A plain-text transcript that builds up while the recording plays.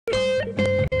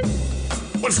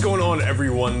What's going on,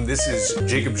 everyone? This is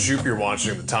Jacob Shoup. You're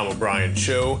watching the Tom O'Brien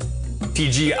Show.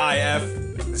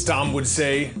 TGIF, as Tom would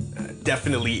say,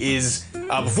 definitely is.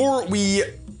 Before we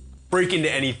break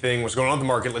into anything, what's going on in the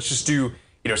market, let's just do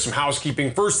some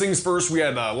housekeeping. First things first, we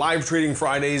had live trading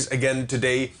Fridays again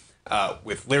today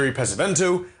with Larry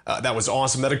Pesavento. That was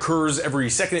awesome. That occurs every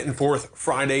second and fourth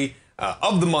Friday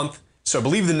of the month. So I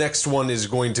believe the next one is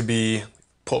going to be,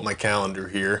 pull up my calendar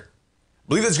here. I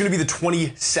believe that's going to be the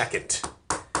 22nd.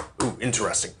 Ooh,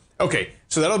 interesting. Okay,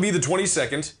 so that'll be the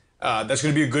 22nd. That's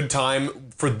going to be a good time.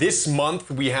 For this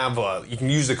month, we have, you can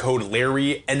use the code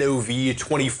Larry,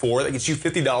 NOV24. That gets you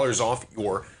 $50 off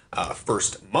your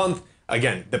first month.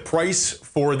 Again, the price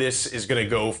for this is going to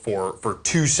go for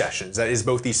 2 sessions. That is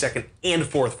both the second and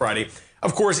fourth Friday.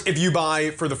 Of course, if you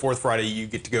buy for the fourth Friday, you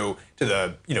get to go to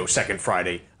the second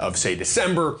Friday of, say,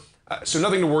 December. So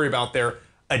nothing to worry about there.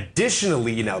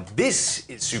 Additionally, now this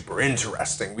is super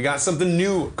interesting. We got something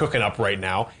new cooking up right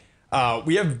now.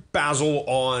 We have Basil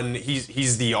on.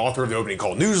 He's the author of the Opening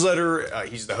Call newsletter.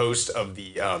 He's the host of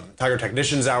the Tiger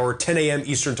Technicians Hour, 10 a.m.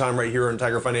 Eastern Time right here on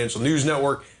Tiger Financial News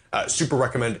Network. Super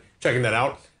recommend checking that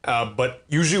out. But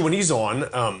usually when he's on,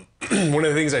 one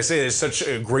of the things I say is such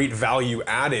a great value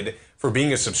added for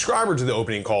being a subscriber to the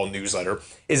Opening Call newsletter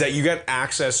is that you get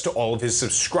access to all of his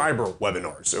subscriber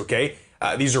webinars, okay?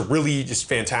 These are really just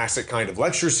fantastic kind of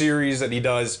lecture series that he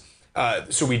does.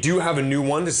 So we do have a new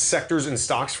one, this Sectors and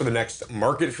Stocks for the Next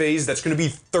Market Phase. That's going to be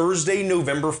Thursday,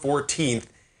 November 14th,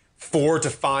 4 to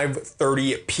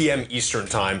 5:30 p.m. Eastern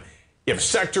Time. You have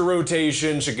sector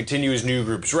rotation, should continue as new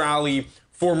groups rally.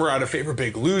 Former out of favor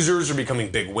big losers are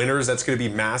becoming big winners. That's going to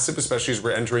be massive, especially as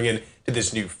we're entering into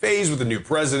this new phase with the new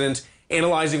president.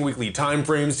 Analyzing weekly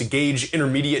timeframes to gauge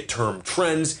intermediate term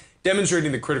trends,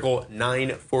 demonstrating the critical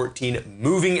 9-14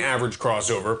 moving average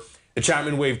crossover. The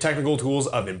Chapman Wave technical tools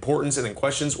of importance, and then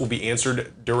questions will be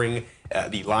answered during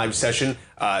the live session.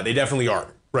 They definitely are,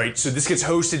 right? So this gets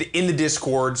hosted in the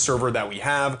Discord server that we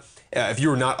have. If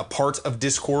you're not a part of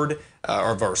Discord,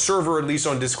 or of our server, at least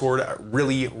on Discord, I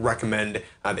really recommend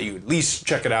that you at least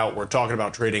check it out. We're talking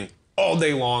about trading all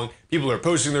day long. People are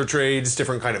posting their trades,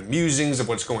 different kind of musings of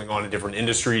what's going on in different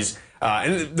industries.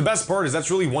 And the best part is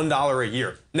that's really $1 a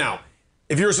year. Now,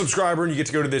 if you're a subscriber and you get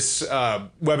to go to this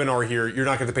webinar here, you're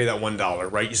not going to pay that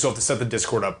 $1, right? You still have to set the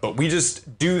Discord up. But we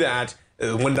just do that,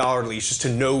 $1 at least, just to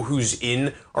know who's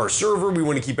in our server. We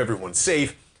want to keep everyone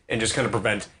safe and just kind of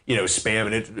prevent, spam.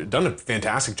 And it's done a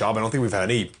fantastic job. I don't think we've had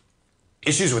any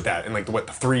issues with that in the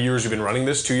 3 years we've been running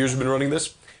this, 2 years we've been running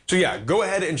this. So yeah, go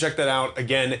ahead and check that out.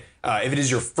 Again, if it is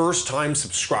your first time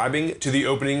subscribing to the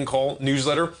Opening Call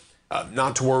newsletter,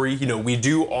 not to worry, we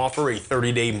do offer a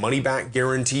 30-day money-back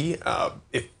guarantee.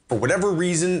 If for whatever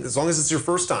reason, as long as it's your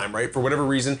first time, right, for whatever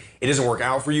reason, it doesn't work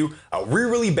out for you, we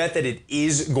really bet that it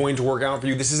is going to work out for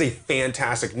you. This is a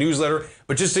fantastic newsletter,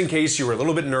 but just in case you were a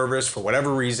little bit nervous for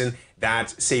whatever reason, that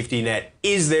safety net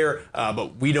is there,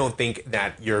 but we don't think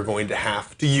that you're going to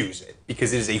have to use it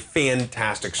because it is a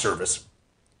fantastic service.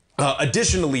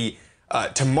 Additionally,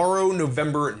 tomorrow,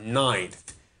 November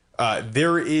 9th,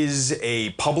 there is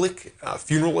a public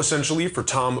funeral, essentially, for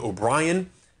Tom O'Brien.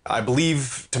 I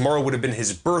believe tomorrow would have been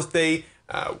his birthday,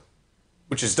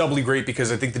 which is doubly great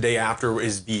because I think the day after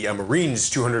is the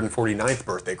Marines' 249th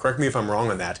birthday. Correct me if I'm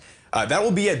wrong on that. That will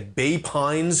be at Bay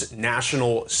Pines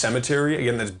National Cemetery.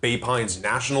 Again, that's Bay Pines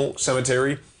National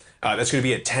Cemetery. That's going to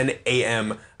be at 10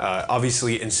 a.m.,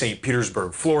 obviously in St.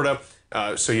 Petersburg, Florida.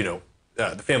 So,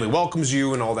 the family welcomes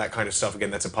you and all that kind of stuff.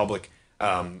 Again, that's a public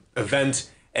event.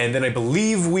 And then I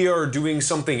believe we are doing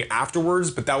something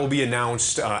afterwards, but that will be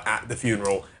announced at the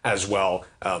funeral as well,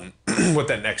 what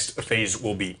that next phase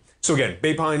will be. So again,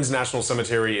 Bay Pines National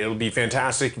Cemetery, it'll be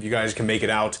fantastic if you guys can make it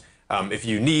out. If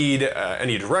you need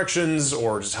any directions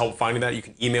or just help finding that, you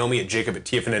can email me at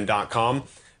jacob@tfnn.com.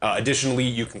 Additionally,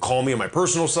 you can call me on my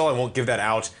personal cell. I won't give that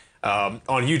out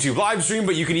on YouTube live stream,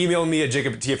 but you can email me at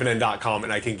jacob@tfnn.com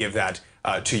and I can give that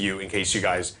to you in case you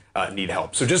guys need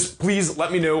help. So just please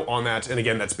let me know on that. And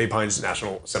again, that's Bay Pines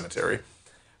National Cemetery.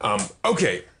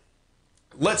 Okay,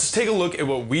 let's take a look at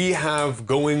what we have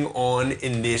going on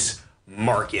in this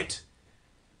market.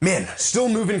 Man, still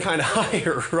moving kind of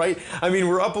higher, right? I mean,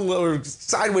 we're up a little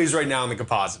sideways right now in the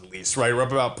composite, at least, right? We're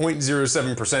up about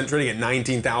 0.07%, trading at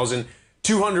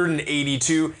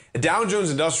 19,282. The Dow Jones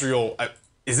Industrial,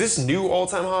 is this new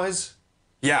all-time highs?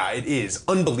 Yeah, it is.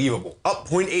 Unbelievable. Up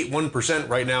 0.81%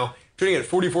 right now, trading at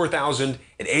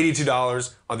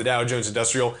 $44,082 on the Dow Jones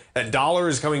Industrial. That dollar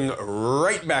is coming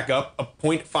right back up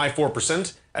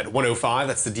 0.54% at 105.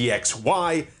 That's the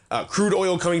DXY. Crude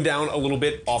oil coming down a little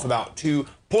bit, off about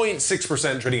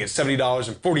 2.6%, trading at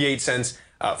 $70.48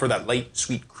 for that light,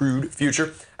 sweet crude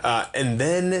future. And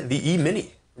then the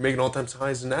E-mini. We're making all-time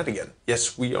highs in that again.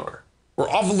 Yes, we are. We're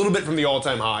off a little bit from the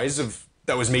all-time highs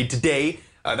that was made today.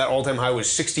 That all-time high was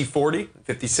 60.40,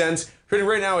 50 cents. Trading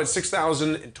right now at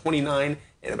 6,029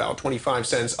 and about 25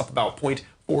 cents, up about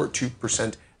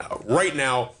 0.42% right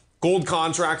now. Gold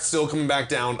contract still coming back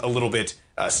down a little bit,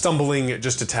 stumbling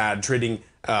just a tad, trading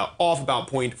off about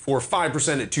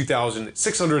 0.45% at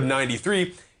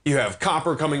 2,693. You have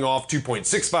copper coming off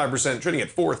 2.65%, trading at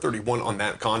 431 on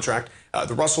that contract.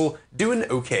 The Russell doing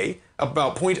okay, up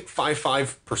about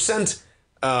 0.55%,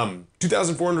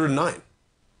 2,409.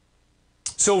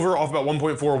 Silver off about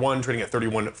 1.41, trading at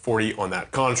 31.40 on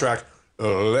that contract.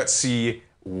 Let's see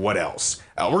what else.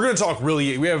 We're going to talk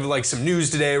we have like some news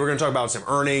today. We're going to talk about some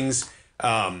earnings.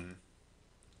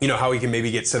 You know, how we can maybe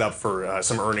get set up for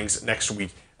some earnings next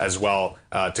week as well,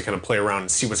 to kind of play around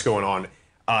and see what's going on.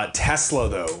 Tesla,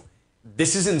 though,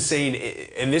 this is insane.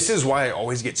 And this is why I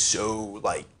always get so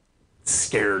like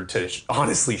scared to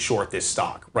honestly short this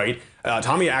stock, right?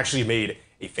 Tommy actually made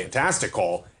a fantastic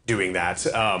call doing that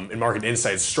in Market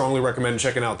Insights. Strongly recommend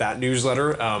checking out that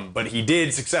newsletter. But he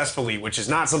did successfully, which is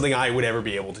not something I would ever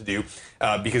be able to do,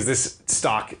 because this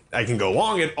stock, I can go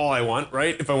long it all I want,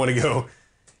 right? If I want to go,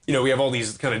 you know, we have all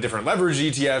these kind of different leverage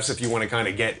ETFs if you want to kind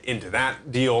of get into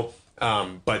that deal,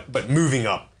 but moving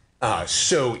up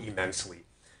so immensely.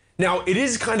 Now, it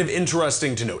is kind of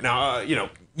interesting to note. Now, you know,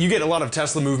 you get a lot of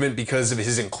Tesla movement because of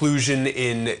his inclusion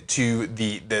into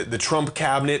the Trump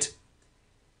cabinet.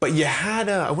 But you had,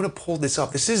 I want to pull this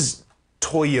up. This is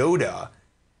Toyota,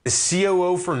 the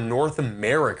COO for North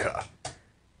America.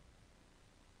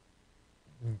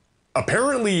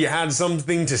 Apparently had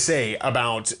something to say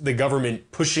about the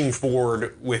government pushing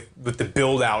forward with the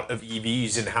build out of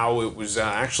EVs and how it was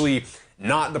actually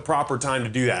not the proper time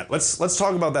to do that. Let's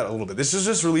talk about that a little bit. This was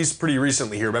just released pretty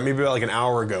recently here, but maybe about like an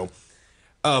hour ago.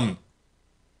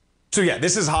 So yeah,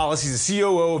 this is Hollis. He's the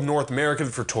COO of North America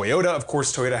for Toyota. Of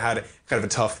course, Toyota had kind of a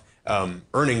tough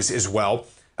earnings as well.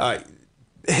 They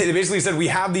basically said, we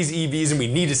have these EVs and we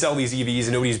need to sell these EVs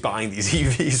and nobody's buying these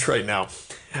EVs right now.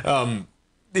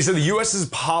 They said the U.S.'s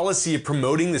policy of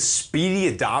promoting the speedy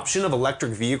adoption of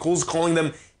electric vehicles, calling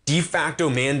them de facto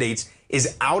mandates,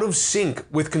 is out of sync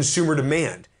with consumer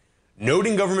demand.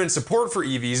 Noting government support for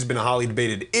EVs has been a highly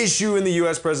debated issue in the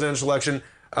U.S. presidential election.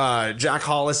 Jack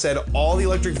Hollis said all the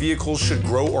electric vehicles should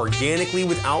grow organically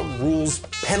without rules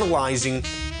penalizing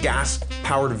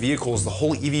gas-powered vehicles. The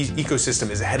whole EV ecosystem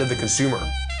is ahead of the consumer.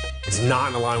 It's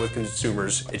not in line with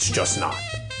consumers. It's just not.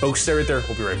 Folks, stay right there.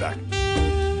 We'll be right back.